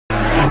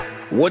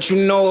What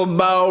you know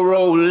about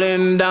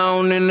rolling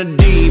down in the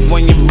deep?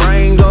 When your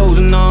brain goes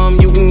numb,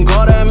 you can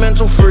call that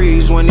mental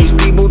freeze. When these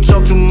people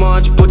talk too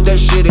much, put that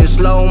shit in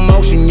slow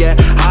motion. Yeah,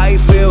 I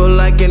feel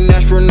like an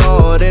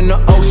astronaut in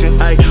the ocean.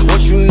 Ay,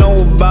 what you know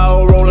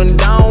about rolling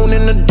down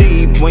in the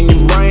deep? When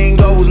your brain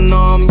goes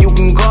numb, you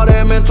can call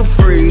that mental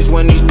freeze.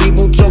 When these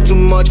people talk too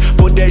much,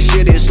 put that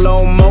shit in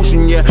slow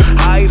motion. Yeah,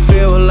 I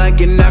feel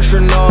like an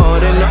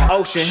astronaut in the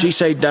ocean. She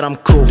say that I'm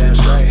cool,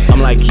 I'm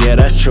like, yeah,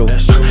 that's true.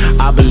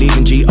 I believe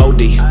in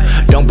G-O-D,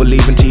 don't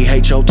believe in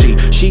T-H-O-T.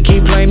 She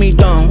keep playing me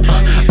dumb,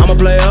 I'm a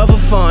player for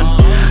fun.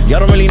 Y'all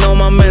don't really know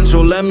my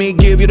mental, let me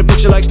give you the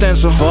picture like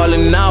stencil.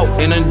 Falling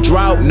out in a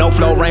drought, no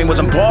flow, rain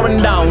wasn't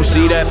pouring down.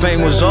 See, that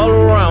pain was all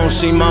around,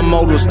 see, my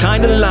mode was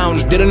kinda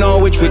lounge. Didn't know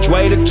which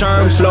way to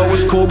turn, flow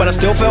was cool but I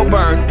still felt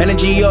burned.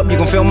 Energy up, you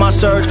can feel my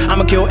surge,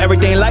 I'ma kill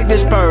everything like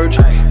this purge.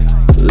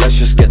 Let's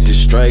just get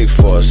this straight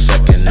for a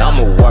second,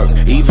 I'ma work,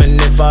 even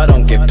if I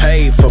don't get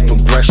paid for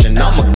progression. I'ma